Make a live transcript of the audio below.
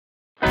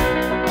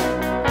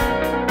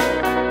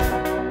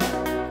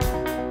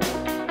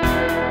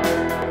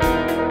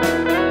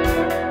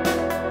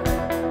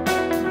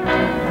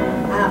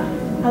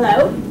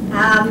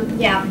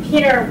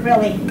teacher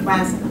really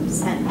was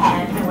upset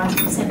that I was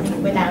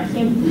presenting without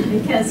him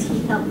because he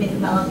helped me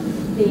develop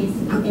these.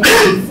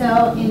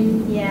 So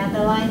in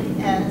the line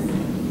is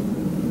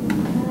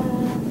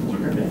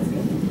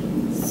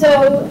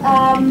so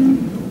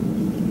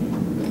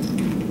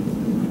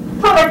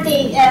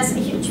poverty is a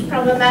huge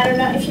problem. I don't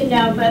know if you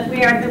know, but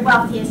we are the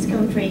wealthiest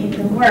country in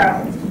the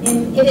world,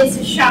 and it is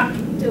a shock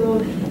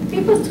to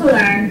people to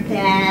learn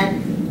that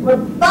we're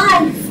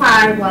by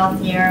far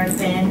wealthier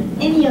than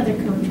any other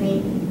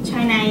country.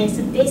 China is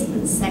a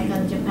distant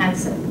second, Japan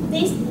is a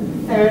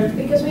distant third,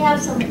 because we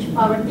have so much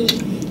poverty.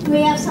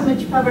 We have so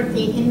much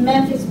poverty in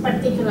Memphis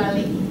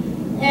particularly.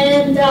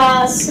 And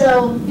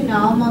so, you know,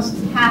 almost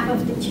half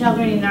of the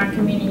children in our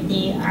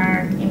community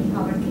are in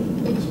poverty,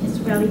 which is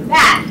really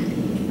bad.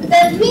 But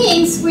that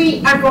means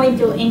we are going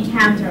to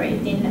encounter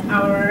it in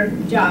our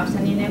jobs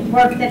and in the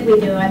work that we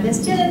do. And the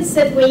students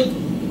that we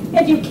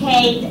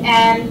educate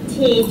and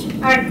teach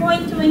are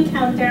going to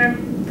encounter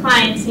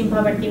clients in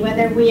poverty,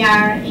 whether we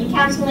are in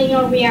counseling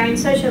or we are in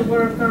social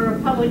work or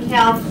public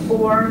health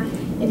or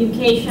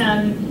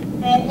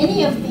education,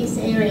 any of these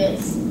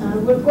areas.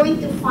 We're going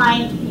to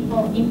find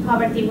people in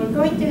poverty. We're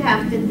going to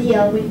have to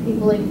deal with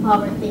people in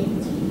poverty.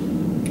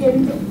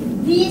 And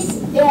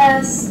this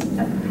is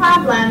a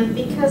problem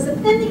because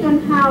depending on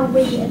how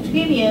we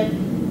attribute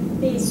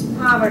this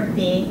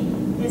poverty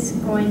is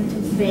going to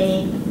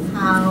be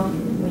how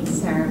we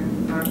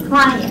serve our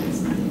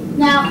clients.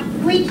 Now,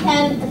 we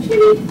can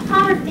attribute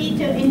poverty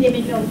to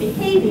individual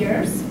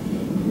behaviors,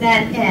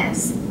 that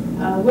is,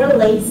 we're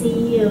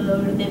lazy,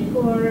 or the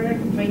poor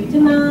drink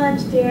too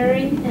much, they're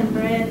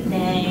intemperate,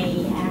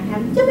 they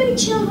have too many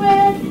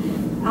children,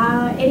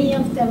 any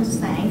of those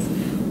things.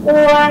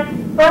 Or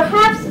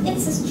perhaps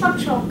it's a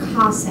structural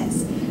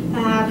causes.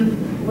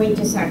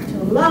 Wages are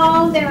too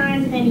low, there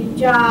aren't many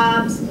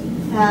jobs,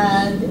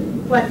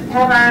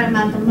 whatever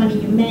amount of money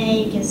you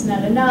make is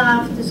not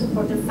enough to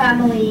support the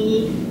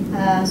family,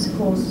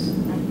 schools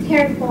are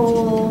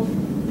terrible, I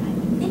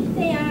don't think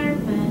they are,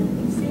 but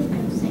we say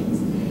those things,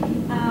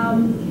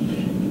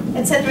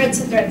 etc.,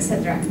 etc.,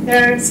 etc.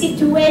 There are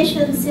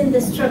situations in the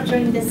structure,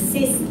 in the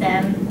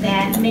system,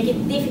 that make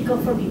it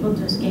difficult for people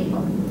to escape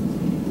poverty.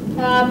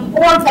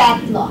 Or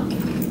bad luck.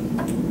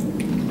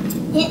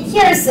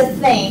 Here's the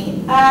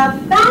thing,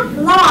 bad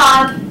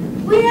luck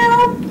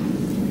will,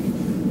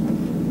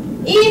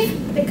 if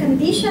the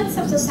conditions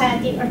of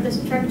society or the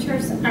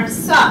structures are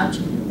such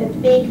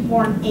that being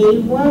born a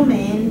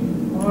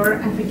woman or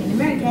African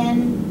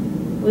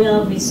American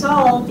will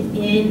result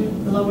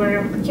in lower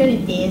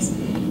opportunities,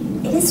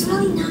 it is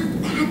really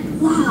not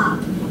bad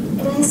luck.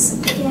 It is,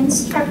 again,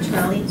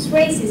 structural. It's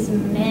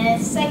racism,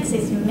 it's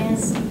sexism,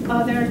 it's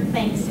other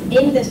things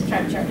in the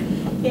structure.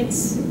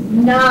 It's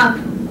not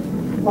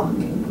luck.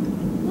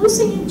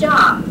 Losing a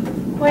job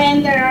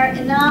when there are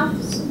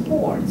enough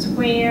supports,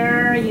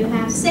 where you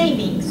have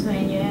savings,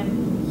 when you have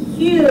a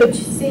huge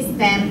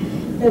system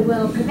that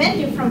will prevent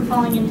you from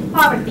falling into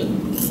poverty.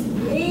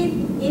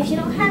 If you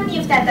don't have any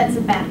of that, that's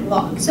a bad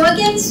luck. So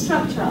again,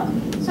 structural.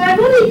 So I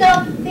really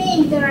don't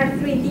think there are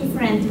three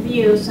different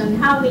views on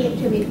how we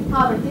attribute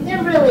poverty. There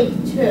are really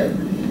two.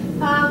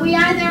 We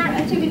either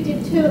attribute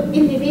it to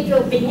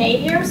individual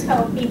behaviors,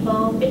 how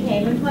people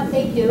behave and what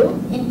they do,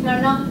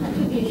 internal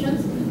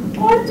attributions,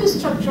 or to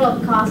structural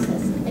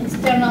causes,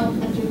 external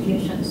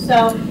attributions.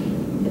 So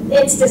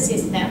it's the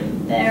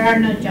system. There are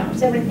no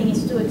jobs. Everything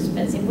is too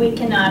expensive. We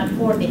cannot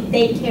afford it.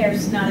 Daycare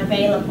is not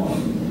available.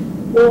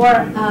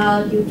 Or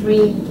you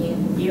drink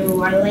and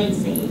you are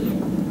lazy.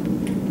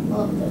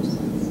 All of those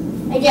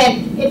things.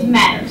 Again, it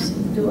matters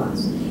to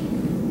us.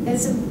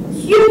 There's a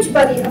huge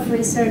body of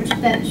research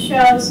that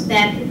shows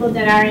that people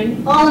that are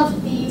in all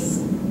of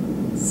these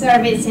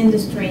service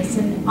industries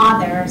and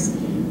others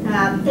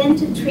tend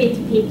to treat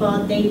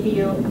people they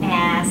view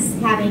as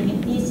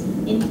having these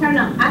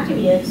internal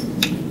attributes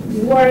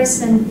worse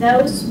than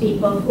those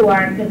people who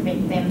are the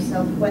victims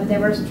of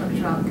whatever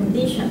structural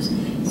conditions.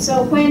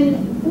 So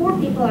when poor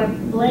people are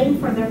blamed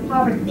for their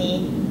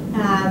poverty,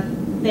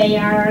 they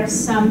are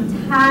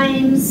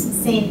sometimes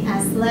seen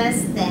as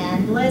less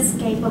than, less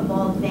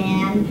capable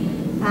than,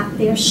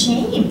 they're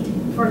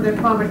shamed for their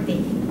poverty,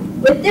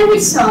 with the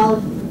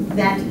result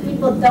that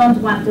people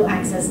don't want to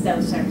access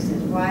those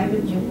services. Why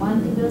would you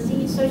want to go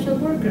see a social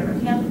worker or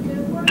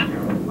healthcare worker?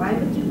 Or why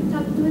would you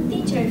talk to a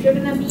teacher if you're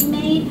going to be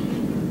made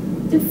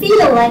to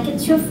feel like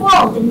it's your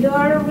fault and you're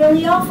a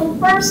really awful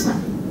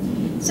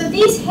person? So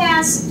this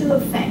has two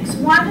effects.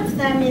 One of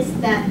them is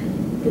that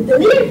the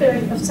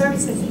delivery of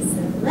services is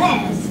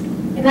less,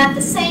 and at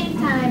the same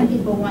time,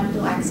 people want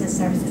to access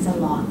services a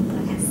lot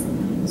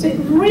less. So it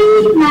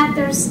really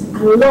matters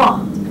a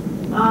lot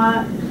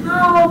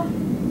how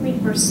we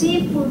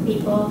perceive poor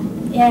people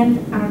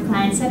and our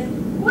clients,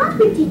 and what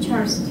we teach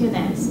our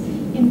students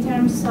in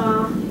terms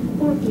of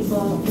poor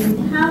people and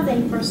how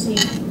they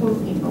perceive poor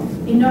people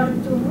in order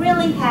to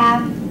really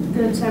have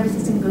good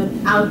services and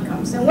good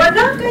outcomes. And we're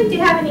not going to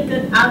have any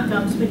good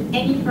outcomes with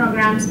any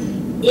programs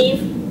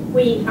if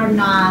we are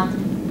not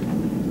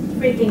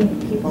treating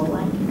people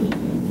like people,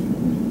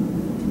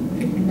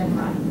 treating them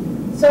right.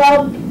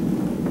 So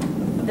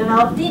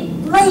developed the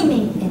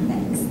blaming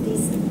index,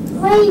 this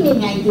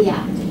blaming idea.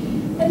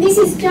 And this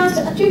is just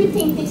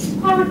attributing this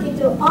poverty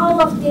to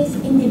all of these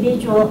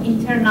individual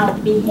internal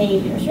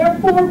behaviors. You're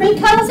poor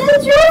because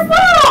it's your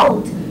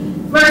fault,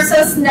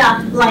 versus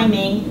not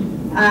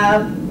blaming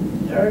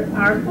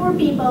our poor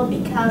people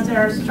because there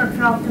are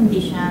structural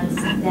conditions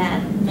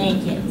that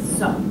make it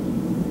so.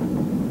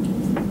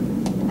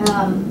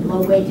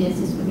 Low wages,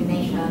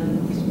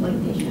 discrimination,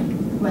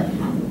 exploitation, what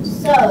have you.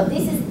 So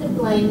this is the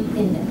blame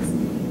index.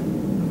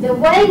 The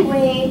way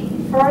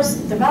we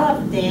first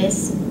developed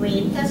this,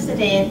 we tested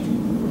it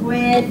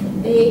with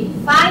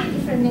 5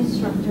 different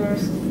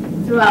instructors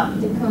throughout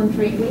the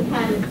country. We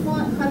had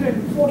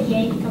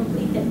 148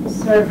 completed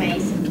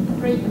surveys,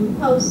 pre and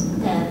post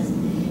tests.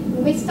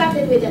 We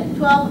started with a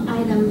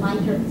 12-item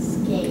Likert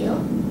scale.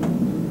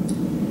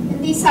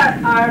 And these are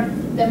our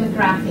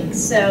demographics.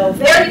 So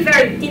very,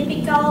 very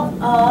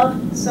typical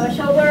of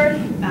social work,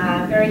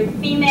 very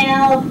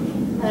female.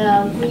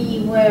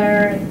 We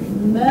were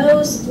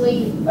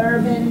mostly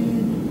urban.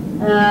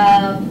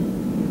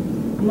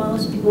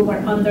 Most people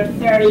were under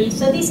 30.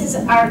 So this is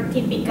our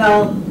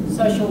typical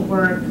social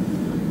work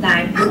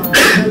type group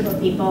of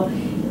people.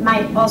 It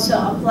might also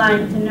apply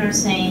to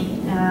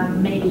nursing,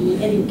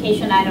 maybe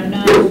education. I don't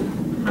know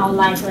how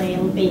likely it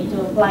will be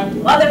to apply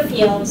to other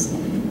fields,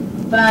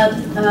 but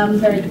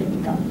very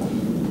typical.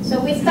 So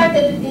we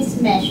started with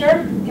this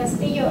measure.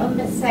 Castillo and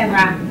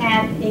Becerra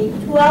had a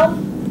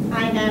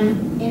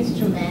 12-item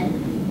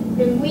instrument.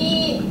 Then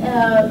we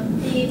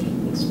did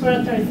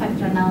exploratory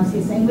factor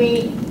analysis, and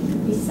we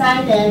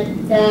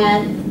decided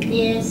that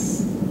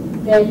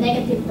the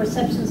negative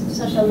perceptions of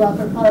social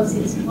welfare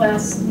policies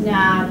was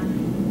not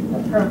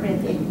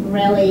appropriate. It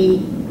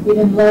really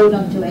didn't load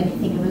onto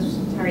anything. It was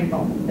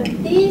terrible. But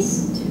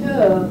these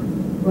two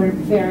were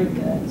very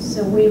good.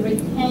 So we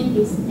retained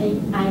these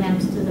 8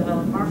 items to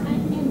develop our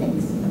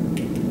index.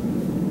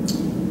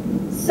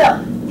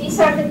 So these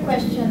are the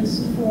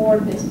questions for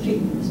the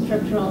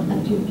structural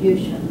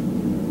attribution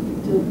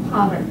to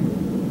poverty.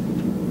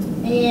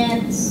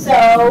 And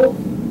so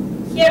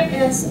here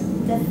is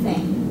the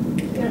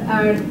thing. Here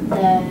are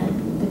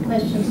the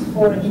questions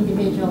for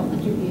individual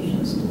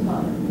attributions to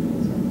poverty.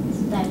 So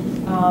this type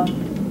of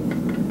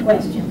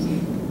questions.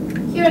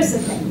 Here's the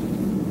thing.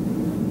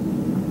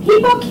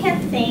 People can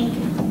think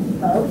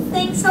both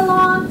things a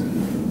lot,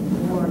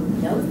 or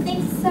both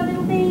things a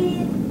little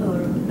bit,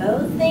 or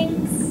both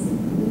things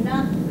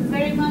not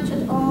very much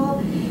at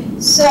all.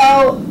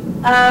 So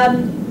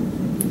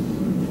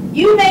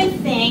you may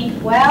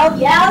think, well,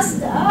 yes,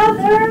 there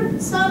are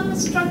some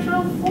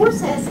structural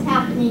forces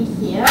happening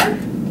here,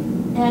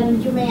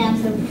 and you may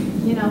answer,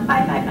 you know,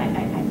 bye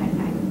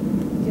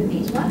to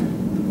this one.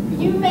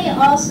 You may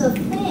also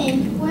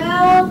think,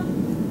 well,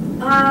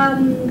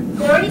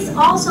 there is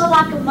also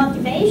lack of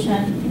motivation,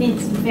 and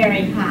it's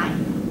very high.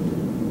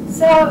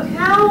 So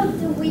how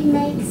do we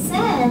make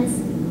sense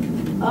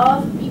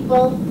of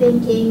people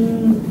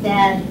thinking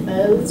that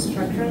both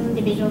structural and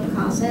individual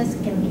causes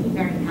can be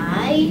very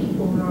high,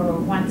 or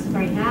one's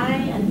very high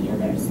and the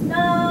other's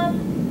not,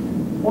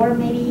 or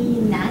maybe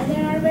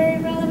neither are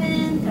very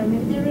relevant, or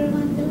maybe they're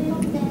relevant a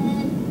little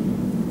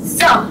bit?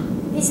 So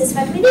this is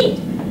what we did.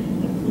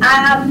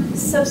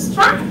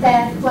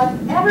 Subtracted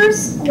whatever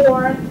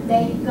score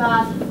they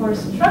got for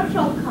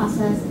structural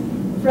causes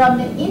from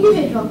the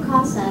individual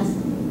causes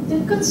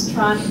to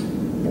construct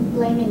the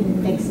blaming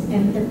index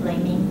and the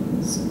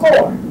blaming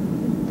score.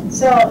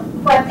 So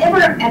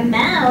whatever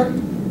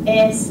amount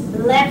is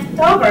left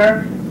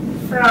over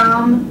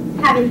from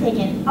having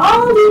taken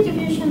all the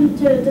attribution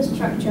to the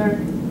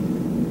structure,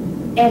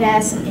 it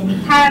is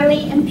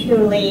entirely and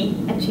purely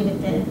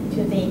attributed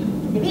to the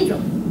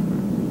individual.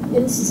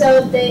 And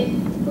so the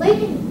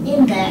blaming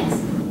index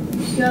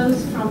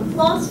goes from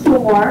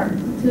 +4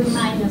 to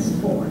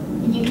 -4.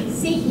 And you can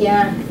see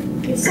here,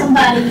 if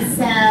somebody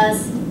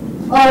says,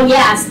 oh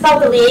yes,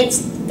 totally,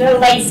 they're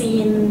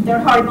lazy and they're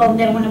horrible and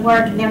they don't want to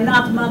work and they're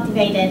not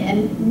motivated,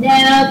 and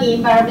no, the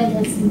environment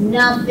has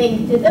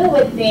nothing to do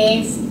with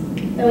this,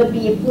 that would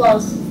be a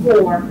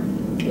 +4.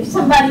 If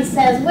somebody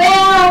says,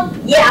 well,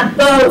 yeah,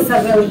 both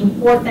are really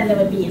important, that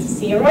would be a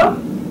 0.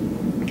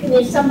 And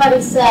if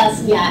somebody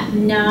says, yeah,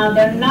 no,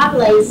 they're not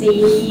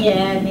lazy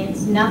and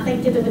it's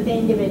nothing to do with the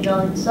individual,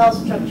 it's all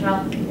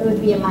structural, it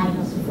would be a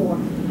 -4.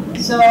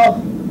 So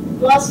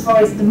 +4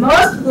 is the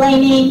most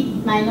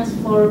blaming,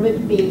 -4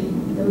 would be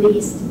the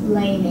least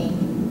blaming.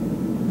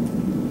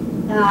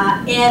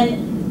 And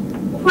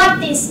what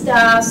this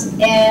does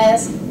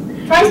is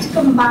tries to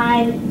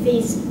combine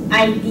these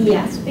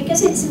ideas,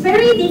 because it's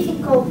very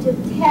difficult to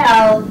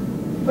tell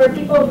where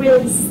people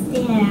really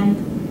stand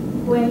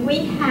when we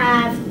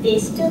have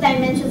these 2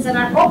 dimensions that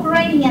are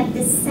operating at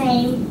the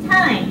same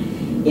time.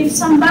 If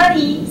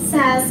somebody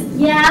says,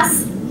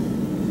 yes,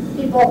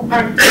 people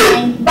are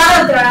doing,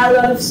 but there are a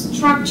lot of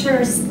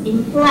structures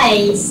in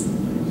place,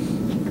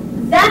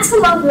 that's a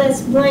lot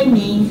less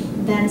blaming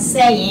than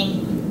saying,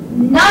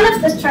 none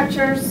of the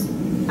structures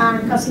are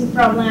causing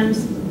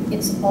problems,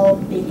 it's all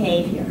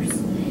behaviors.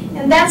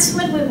 And that's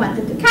what we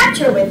wanted to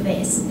capture with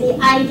this, the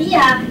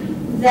idea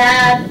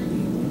that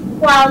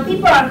while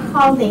people are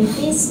holding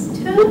these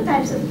two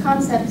types of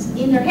concepts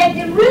in their head,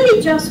 they're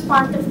really just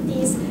part of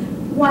this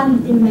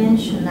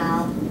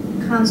one-dimensional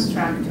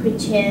construct,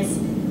 which is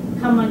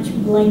how much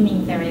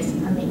blaming there is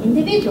on the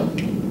individual.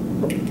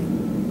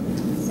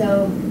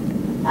 So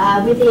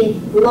we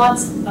did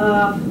lots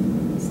of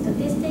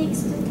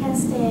statistics to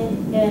test it,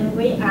 and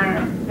we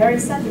are very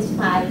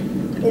satisfied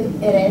that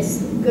it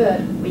is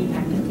good. We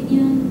are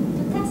continuing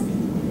to test it.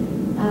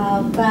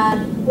 But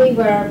we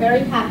were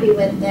very happy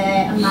with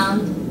the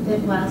amount that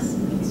was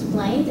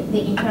explained.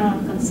 The internal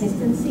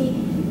consistency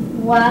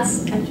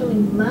was actually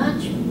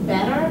much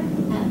better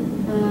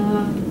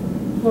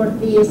for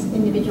this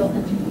individual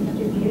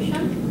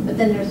attribution, but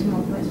then there's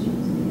more questions.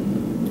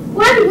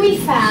 What we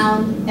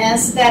found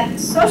is that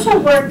social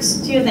work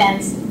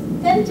students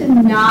tend to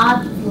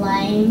not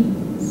blame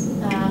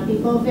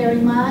people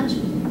very much.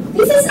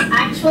 This is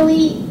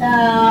actually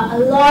a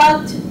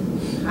lot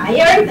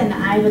higher than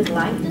I would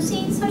like to see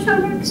in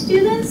social work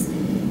students,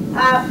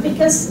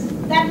 because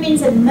that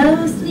means that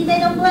mostly they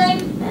don't blame,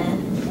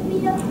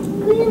 maybe a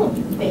little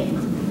bit.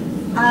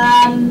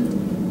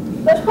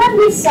 But what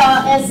we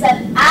saw is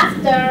that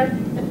after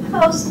the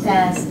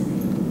post-test,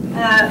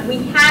 we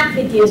had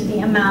reduced the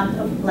amount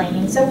of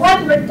blaming. So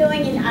what we're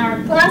doing in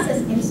our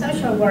classes in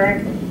social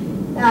work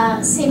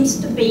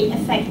seems to be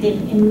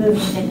effective in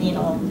moving the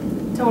needle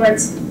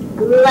towards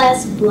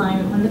less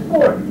blame on the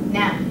poor.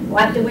 Now,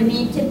 what do we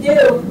need to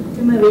do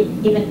to move it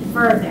even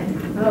further?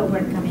 Oh,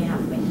 we're coming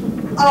up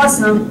with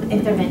awesome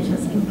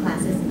interventions in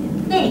classes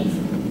and things.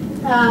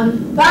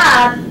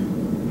 But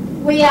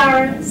we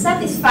are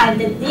satisfied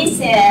that this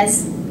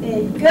is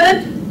a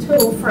good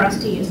tool for us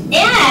to use,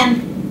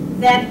 and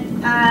that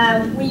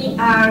we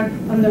are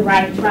on the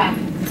right track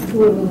to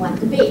where we want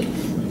to be.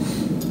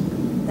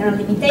 There are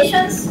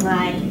limitations,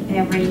 like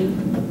every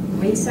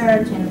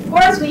research, and of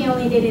course we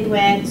only did it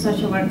with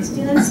social work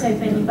students, so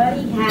if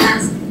anybody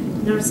has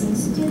nursing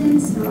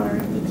students or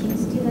teaching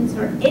students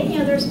or any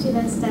other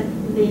students that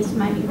this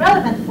might be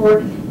relevant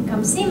for,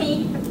 come see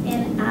me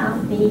and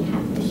I'll be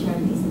happy to share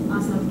this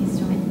awesome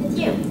instrument with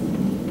you.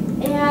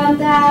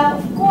 And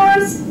of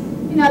course,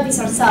 you know, these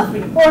are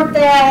self-reported,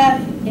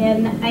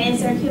 and is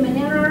there human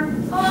error?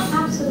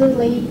 Oh,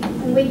 absolutely,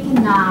 and we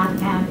cannot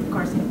have, of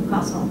course,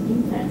 causal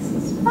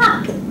inferences,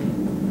 but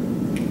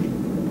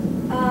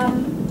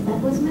that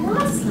was my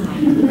last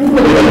slide.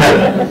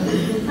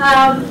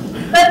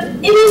 But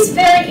it is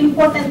very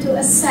important to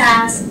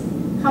assess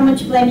how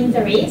much blaming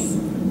there is,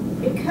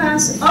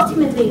 because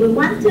ultimately we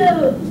want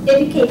to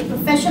educate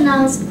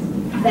professionals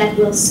that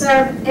will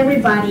serve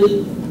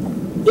everybody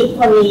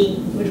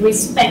equally,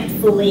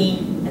 respectfully,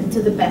 and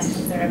to the best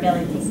of their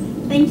abilities.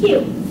 Thank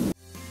you.